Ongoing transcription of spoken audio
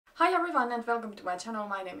everyone and welcome to my channel.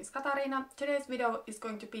 My name is Katarina. Today's video is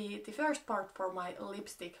going to be the first part for my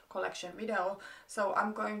lipstick collection video. So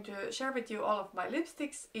I'm going to share with you all of my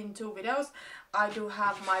lipsticks in two videos. I do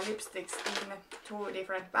have my lipsticks in two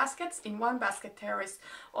different baskets. In one basket there is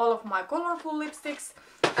all of my colorful lipsticks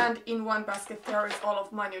and in one basket there is all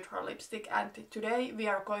of my neutral lipstick, and today we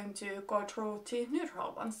are going to go through the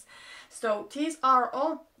neutral ones. So these are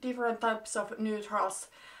all different types of neutrals,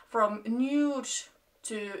 from nudes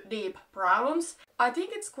to deep browns. I think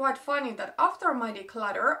it's quite funny that after my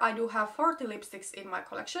declutter I do have 40 lipsticks in my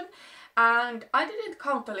collection, and I didn't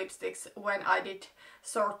count the lipsticks when I did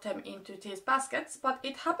sort them into these baskets, but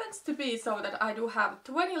it happens to be so that I do have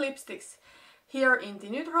 20 lipsticks here in the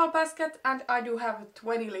neutral basket and I do have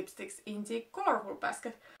 20 lipsticks in the colorful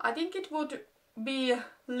basket. I think it would be a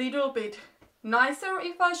little bit nicer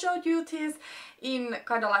if I showed you these in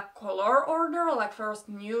kind of like color order, like first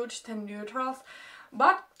nudes, then neutrals.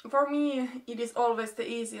 But for me, it is always the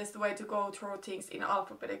easiest way to go through things in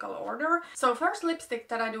alphabetical order. So first lipstick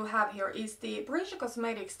that I do have here is the Brija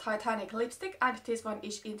Cosmetics Titanic lipstick, and this one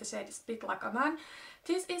is in the shade Spit Like a Man.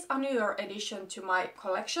 This is a newer addition to my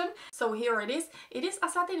collection. So here it is. It is a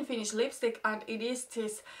satin finish lipstick and it is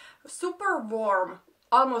this super warm,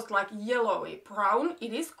 almost like yellowy brown.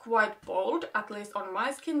 It is quite bold, at least on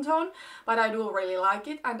my skin tone, but I do really like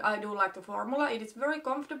it and I do like the formula. It is very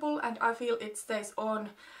comfortable and I feel it stays on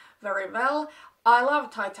very well. I love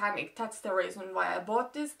Titanic, that's the reason why I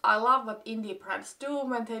bought this. I love what indie brands do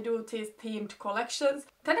when they do these themed collections.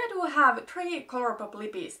 Then I do have three ColourPop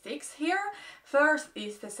Lippie sticks here. First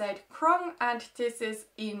is the shade Grunge, and this is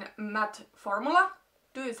in matte formula.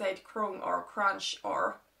 Do you say it Grunge or Crunch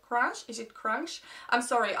or Crunch? Is it Crunch? I'm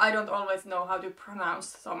sorry, I don't always know how to pronounce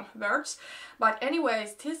some words. But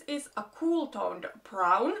anyways, this is a cool toned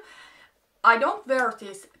brown. I don't wear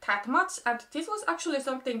this that much, and this was actually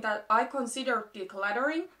something that I considered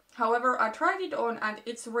decluttering. However, I tried it on and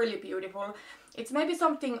it's really beautiful. It's maybe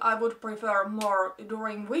something I would prefer more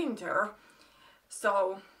during winter.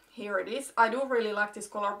 So here it is. I do really like this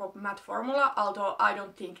ColourPop matte formula, although I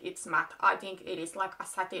don't think it's matte. I think it is like a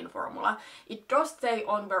satin formula. It does stay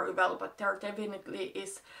on very well, but there definitely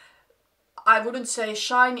is, I wouldn't say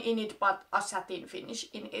shine in it, but a satin finish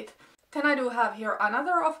in it. Then I do have here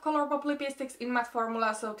another of ColourPop lipsticks in matte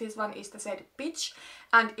formula. So this one is the shade Peach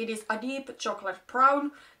and it is a deep chocolate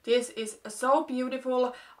brown. This is so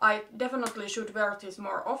beautiful. I definitely should wear this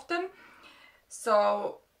more often.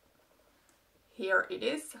 So here it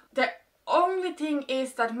is. The only thing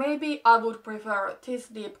is that maybe I would prefer this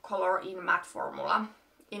deep color in matte formula,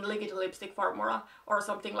 in liquid lipstick formula or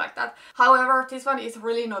something like that. However, this one is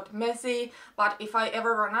really not messy, but if I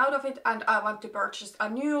ever run out of it and I want to purchase a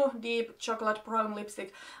new deep chocolate brown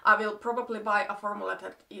lipstick, I will probably buy a formula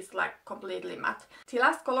that is like completely matte. The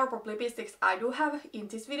last ColourPop lipsticks I do have in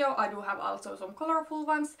this video. I do have also some colorful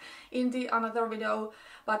ones in the another video,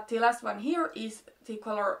 but the last one here is the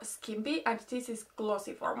color Skimpy, and this is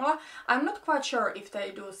glossy formula. I'm not quite sure if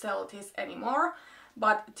they do sell this anymore,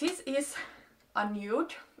 but this is a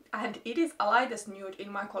nude and it is a lightest nude in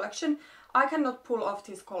my collection. I cannot pull off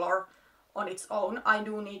this color on its own. I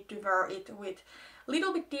do need to wear it with a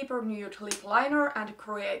little bit deeper nude lip liner and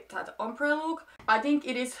create that ombre look. I think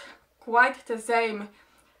it is quite the same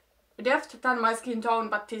depth than my skin tone,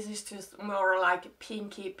 but this is just more like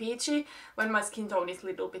pinky peachy when my skin tone is a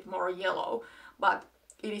little bit more yellow. But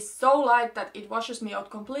it is so light that it washes me out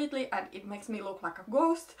completely and it makes me look like a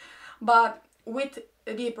ghost. But with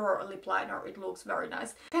a deeper lip liner it looks very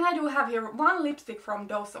nice. Then I do have here one lipstick from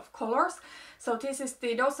Dose of Colors. So this is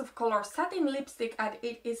the Dose of Colors satin lipstick and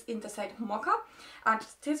it is in the shade Mocha, and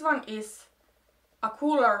this one is a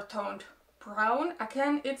cooler toned brown.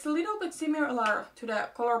 Again, it's a little bit similar to the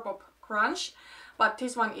ColourPop Grunge, but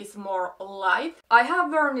this one is more light. I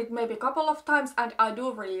have worn it maybe a couple of times and I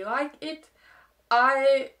do really like it.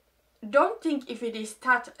 I don't think if it is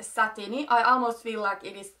that satiny. I almost feel like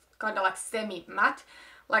it is kind of like semi-matte.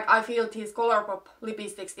 Like I feel these ColourPop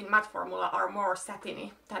lipsticks in matte formula are more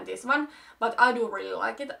satiny than this one, but I do really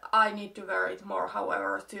like it. I need to wear it more,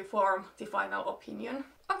 however, to form the final opinion.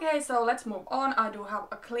 Okay, so let's move on. I do have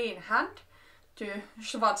a clean hand to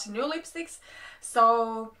swatch new lipsticks.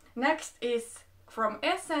 So next is from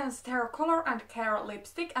Essence their Color and Care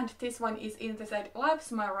lipstick, and this one is in the shade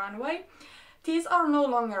Life's My Runway. These are no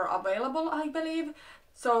longer available, I believe.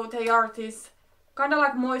 So they are this kind of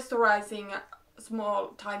like moisturizing small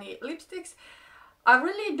tiny lipsticks. I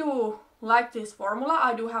really do like this formula.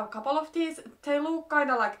 I do have a couple of these. They look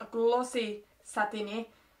kind of like a glossy satiny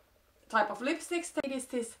type of lipsticks. It is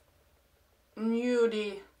this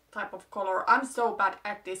nudie type of color. I'm so bad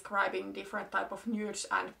at describing different type of nudes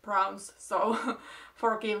and browns, so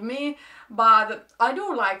forgive me. But I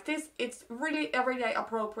do like this. It's really everyday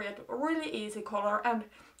appropriate, really easy color, and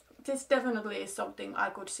this definitely is something I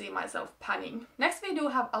could see myself panning. Next we do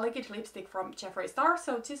have a liquid lipstick from Jeffree Star.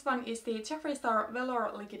 So this one is the Jeffree Star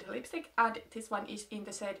Velour liquid lipstick, and this one is in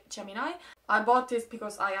the shade Gemini. I bought this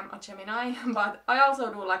because I am a Gemini, but I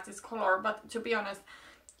also do like this color. But to be honest,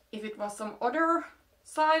 if it was some other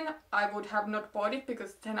sign, I would have not bought it,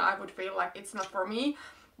 because then I would feel like it's not for me.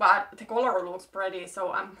 But the color looks pretty,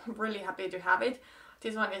 so I'm really happy to have it.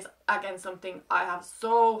 This one is again something I have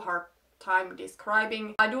so hard time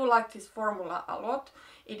describing. I do like this formula a lot.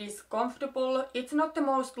 It is comfortable. It's not the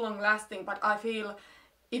most long lasting, but I feel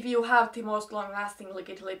if you have the most long lasting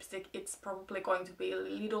liquid lipstick, it's probably going to be a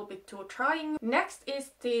little bit too trying. Next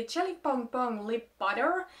is the Jelly Pong Pong Lip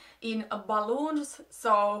Butter in balloons.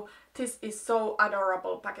 So this is so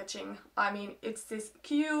adorable packaging. I mean, it's this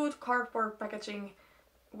cute cardboard packaging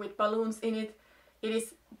with balloons in it. It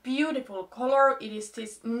is beautiful color. It is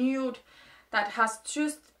this nude that has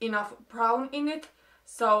just enough brown in it,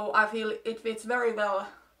 so I feel it fits very well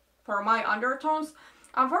for my undertones.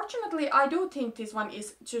 Unfortunately, I do think this one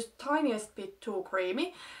is just tiniest bit too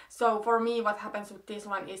creamy, so for me what happens with this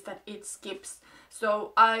one is that it skips.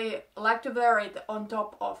 So I like to wear it on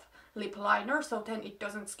top of lip liner, so then it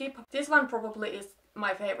doesn't skip. This one probably is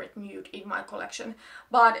my favorite nude in my collection,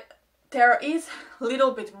 but there is a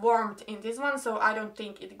little bit warmth in this one, so I don't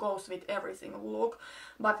think it goes with every single look.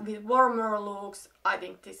 But with warmer looks, I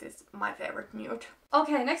think this is my favorite nude.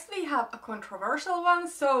 Okay, next we have a controversial one.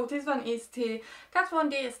 So this one is the Kat Von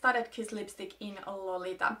D Studded Kiss lipstick in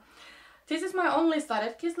Lolita. This is my only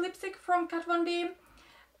Studded Kiss lipstick from Kat Von D.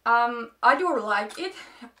 I do like it.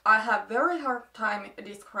 I have very hard time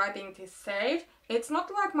describing this shade. It's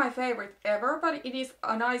not like my favorite ever, but it is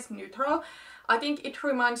a nice neutral. I think it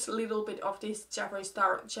reminds a little bit of this Jeffree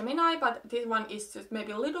Star Gemini, but this one is just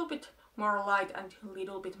maybe a little bit more light and a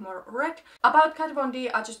little bit more red. About Kat Von D,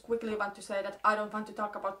 I just quickly want to say that I don't want to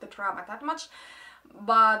talk about the drama that much,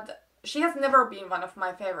 but she has never been one of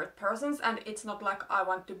my favorite persons, and it's not like I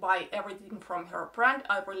want to buy everything from her brand,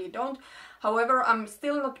 I really don't. However, I'm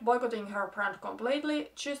still not boycotting her brand completely,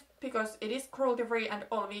 just because it is cruelty free and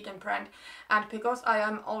all vegan brand, and because I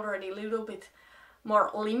am already a little bit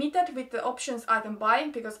more limited with the options I can buy,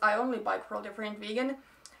 because I only buy cruelty free and vegan.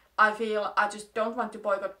 I feel I just don't want to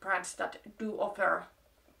boycott brands that do offer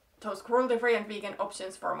those cruelty free and vegan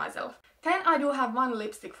options for myself. Then I do have one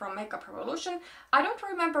lipstick from Makeup Revolution. I don't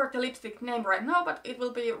remember the lipstick name right now, but it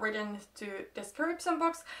will be written to the description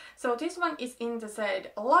box. So this one is in the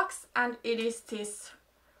shade Luxe, and it is this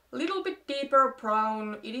little bit deeper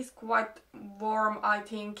brown. It is quite warm, I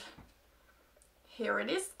think. Here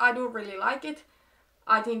it is. I do really like it.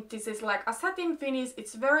 I think this is like a satin finish.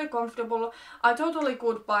 It's very comfortable. I totally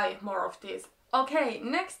could buy more of these. Okay,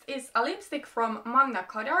 next is a lipstick from Manna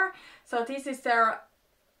Kadar. So this is their,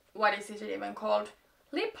 what is it even called?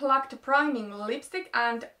 Liplocked priming lipstick,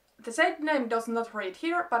 and the shade name does not read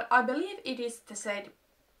here, but I believe it is the shade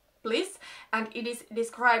Bliss, and it is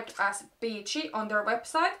described as peachy on their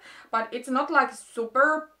website, but it's not like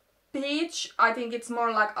super peach. I think it's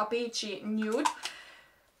more like a peachy nude.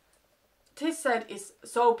 This shade is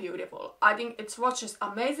so beautiful. I think it swatches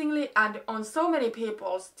amazingly, and on so many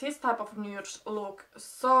people this type of nudes look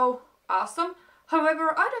so awesome.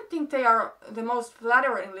 However, I don't think they are the most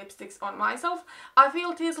flattering lipsticks on myself. I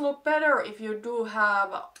feel these look better if you do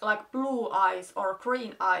have like blue eyes or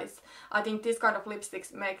green eyes. I think this kind of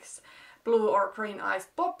lipsticks makes blue or green eyes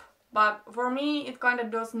pop. But for me, it kind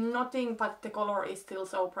of does nothing, but the color is still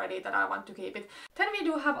so pretty that I want to keep it. Then we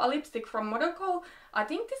do have a lipstick from ModelCo. I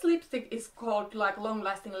think this lipstick is called like long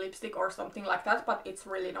lasting lipstick or something like that, but it's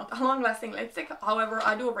really not a long lasting lipstick. However,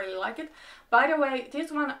 I do really like it. By the way, this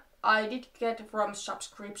one I did get from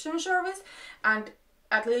subscription service, and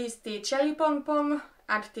at least the Jelly Pong Pong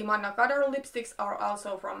and the Manna Kadar lipsticks are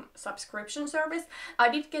also from subscription service. I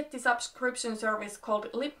did get the subscription service called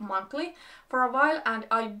Lip Monthly for a while, and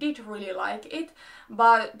I did really like it,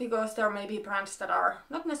 but because there may be brands that are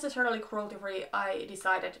not necessarily cruelty free, I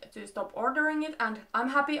decided to stop ordering it, and I'm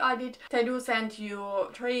happy I did. They do send you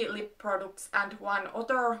 3 lip products and 1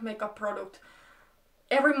 other makeup product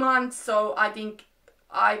every month, so I think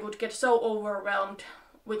I would get so overwhelmed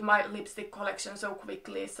with my lipstick collection so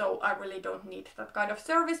quickly, so I really don't need that kind of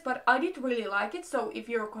service, but I did really like it. So if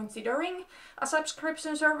you're considering a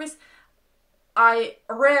subscription service, I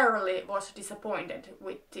rarely was disappointed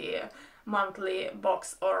with the monthly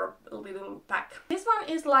box or little pack. This one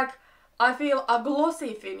is like I feel a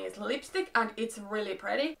glossy finish lipstick and it's really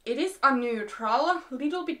pretty. It is a neutral,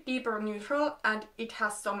 little bit deeper neutral, and it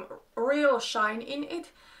has some real shine in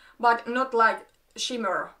it, but not like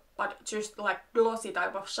shimmer, but just like glossy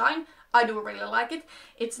type of shine. I do really like it.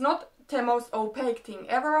 It's not the most opaque thing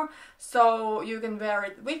ever, so you can wear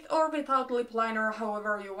it with or without lip liner,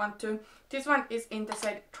 however you want to. This one is in the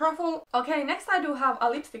shade Truffle. Okay, next I do have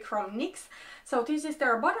a lipstick from NYX. So this is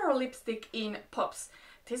their butter lipstick in Pops.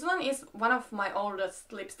 This one is one of my oldest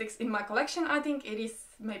lipsticks in my collection. I think it is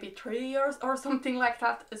maybe 3 years or something like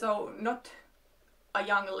that, so not a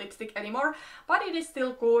young lipstick anymore, but it is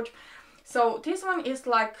still good. So this one is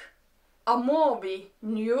like a mauve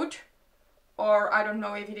nude, or I don't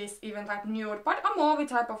know if it is even like nude, but a mauve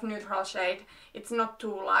type of neutral shade. It's not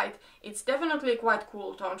too light. It's definitely quite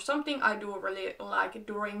cool toned, something I do really like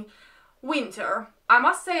during winter. I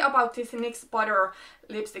must say about this NYX butter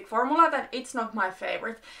lipstick formula that it's not my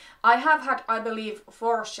favorite. I have had, I believe,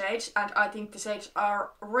 4 shades, and I think the shades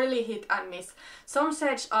are really hit and miss. Some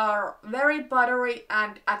shades are very buttery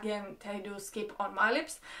and again they do skip on my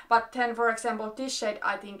lips, but then for example this shade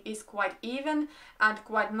I think is quite even and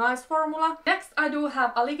quite nice formula. Next I do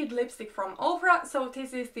have a liquid lipstick from Ofra. So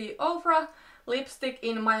this is the Ofra lipstick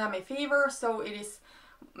in Miami Fever, so it is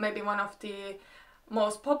maybe one of the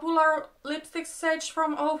most popular lipstick shades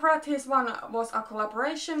from Ofra. This one was a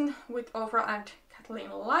collaboration with Ofra and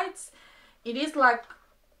Kathleen Lights. It is like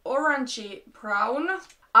orangey brown.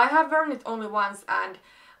 I have worn it only once and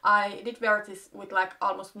I did wear this with like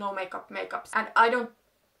almost no makeups, and I don't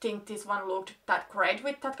think this one looked that great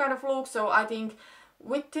with that kind of look, so I think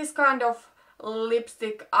with this kind of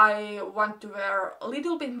lipstick I want to wear a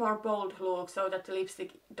little bit more bold look so that the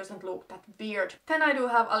lipstick doesn't look that weird. Then I do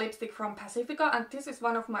have a lipstick from Pacifica, and this is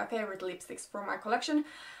one of my favorite lipsticks from my collection.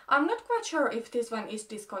 I'm not quite sure if this one is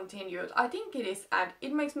discontinued. I think it is, and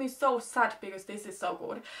it makes me so sad because this is so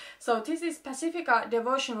good. So this is Pacifica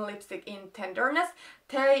Devocean lipstick in Tenderness.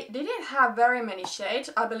 They didn't have very many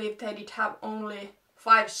shades. I believe they did have only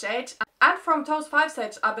 5 shades, and from those 5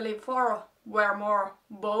 shades I believe 4 were more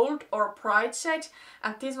bold or bright shades,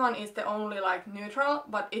 and this one is the only like neutral,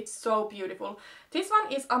 but it's so beautiful. This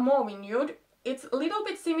one is a mauve nude. It's a little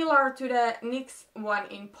bit similar to the NYX one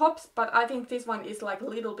in Pops, but I think this one is like a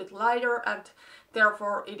little bit lighter and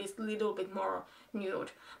therefore it is a little bit more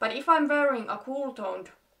nude. But if I'm wearing a cool toned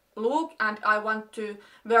look and I want to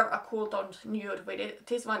wear a cool toned nude with it,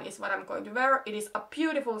 this one is what I'm going to wear. It is a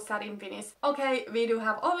beautiful satin finish. Okay, we do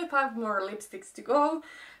have only 5 more lipsticks to go.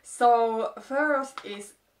 So first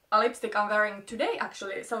is a lipstick I'm wearing today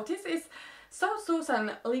actually. So this is So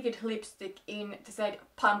Susan liquid lipstick in the shade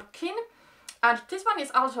Pumpkin, and this one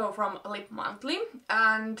is also from Lip Monthly,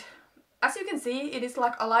 and as you can see it is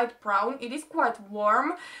like a light brown. It is quite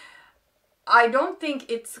warm. I don't think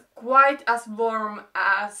it's quite as warm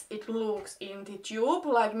as it looks in the tube,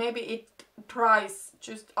 like maybe it dries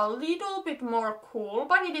just a little bit more cool,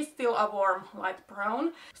 but it is still a warm light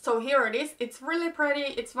brown. So here it is. It's really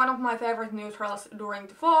pretty. It's one of my favorite neutrals during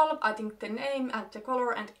the fall. I think the name and the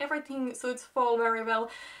color and everything suits fall very well.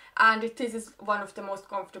 And this is one of the most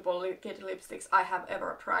comfortable liquid lipsticks I have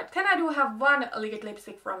ever tried. Then I do have one liquid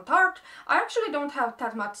lipstick from Tarte. I actually don't have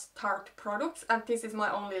that much Tarte products, and this is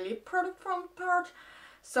my only lip product from Tarte.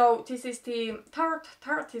 So this is the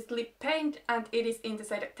Tarteist lip paint, and it is in the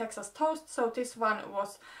shade Texas Toast. So this one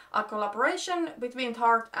was a collaboration between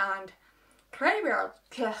Tarte and Graveyard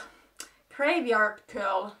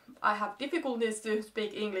Curl. I have difficulties to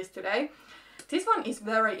speak English today. This one is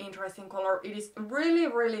very interesting color. It is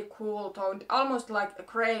really cool toned, almost like a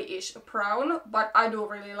grayish brown, but I do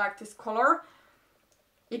really like this color.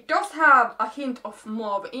 It does have a hint of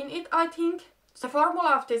mauve in it, I think. The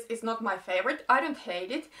formula of this is not my favorite. I don't hate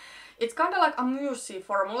it. It's kind of like a moussey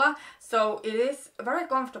formula, so it is very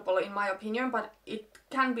comfortable in my opinion, but it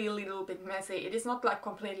can be a little bit messy. It is not like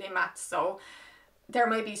completely matte, so there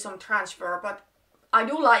may be some transfer, but I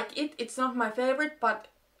do like it. It's not my favorite, but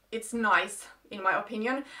it's nice in my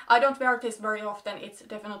opinion. I don't wear this very often. It's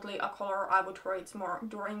definitely a color I would reach more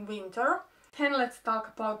during winter. Then let's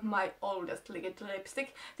talk about my oldest liquid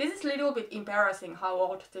lipstick. This is a little bit embarrassing how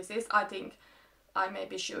old this is. I think I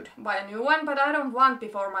maybe should buy a new one, but I don't want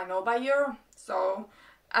before my no-buy year. So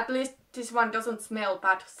at least this one doesn't smell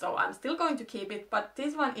bad, so I'm still going to keep it. But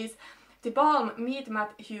this one is theBalm Meat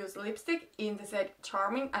Matte Hughes lipstick in the shade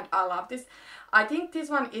Charming, and I love this. I think this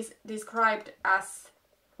one is described as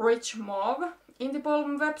rich mauve in the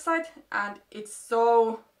theBalm website, and it's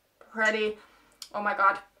so pretty. Oh my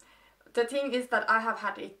god. The thing is that I have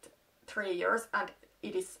had it 3 years and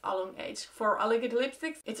it is a long age for a liquid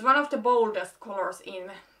lipstick. It's one of the boldest colors in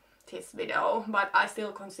his video, but I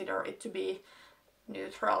still consider it to be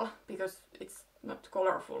neutral because it's not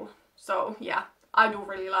colorful. So yeah, I do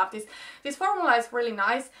really love this. This formula is really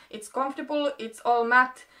nice, it's comfortable, it's all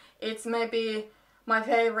matte, it's maybe my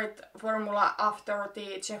favorite formula after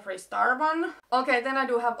the Jeffree Star one. Okay, then I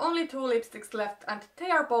do have only 2 lipsticks left and they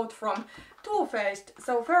are both from Too Faced.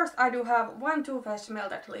 So first I do have one Too Faced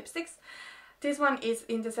melted lipsticks. This one is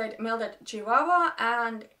in the shade Melted Chihuahua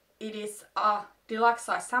and it is a deluxe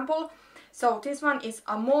size sample. So this one is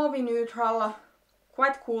a mauve neutral,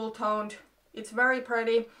 quite cool toned. It's very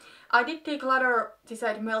pretty. I did declutter the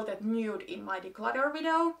shade Melted Nude in my declutter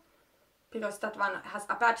video because that one has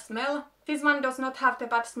a bad smell. This one does not have the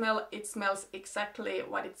bad smell, it smells exactly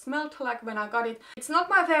what it smelled like when I got it. It's not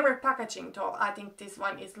my favorite packaging though, I think this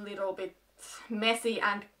one is a little bit messy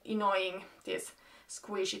and annoying, this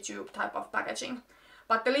squishy tube type of packaging.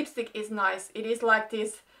 But the lipstick is nice, it is like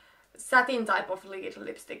this satin type of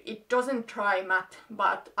lipstick. It doesn't dry matte,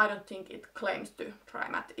 but I don't think it claims to dry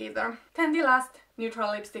matte either. Then the last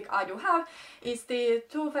neutral lipstick I do have is the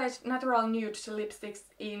Too Faced Natural Nude lipsticks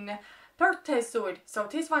in Tarteist Suede. So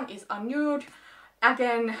this one is a nude.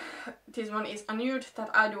 Again, this one is a nude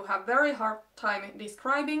that I do have very hard time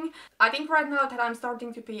describing. I think right now that I'm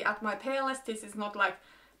starting to be at my palest, this is not like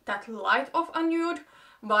that light of a nude,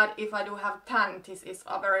 but if I do have tan, this is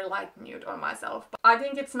a very light nude on myself. But I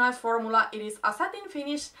think it's a nice formula. It is a satin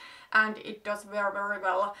finish and it does wear very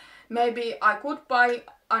well. Maybe I could buy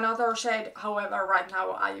another shade, however right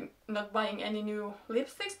now I'm not buying any new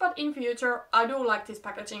lipsticks, but in future I do like this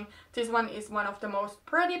packaging. This one is one of the most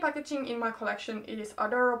pretty packaging in my collection. It is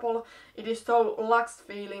adorable, it is so luxe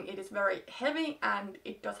feeling, it is very heavy and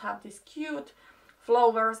it does have these cute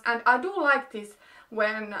flowers, and I do like this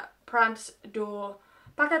when brands do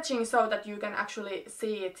packaging so that you can actually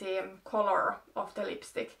see the color of the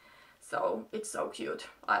lipstick. So it's so cute,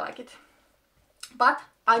 I like it. But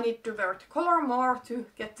I need to wear the color more to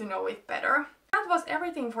get to know it better. That was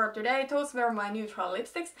everything for today. Those were my neutral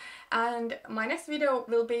lipsticks and my next video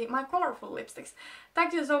will be my colorful lipsticks.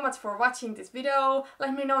 Thank you so much for watching this video.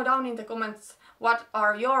 Let me know down in the comments what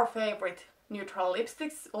are your favorite neutral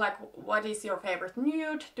lipsticks, like what is your favorite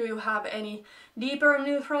nude, do you have any deeper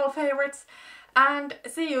neutral favorites, and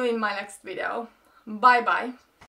see you in my next video. Bye bye!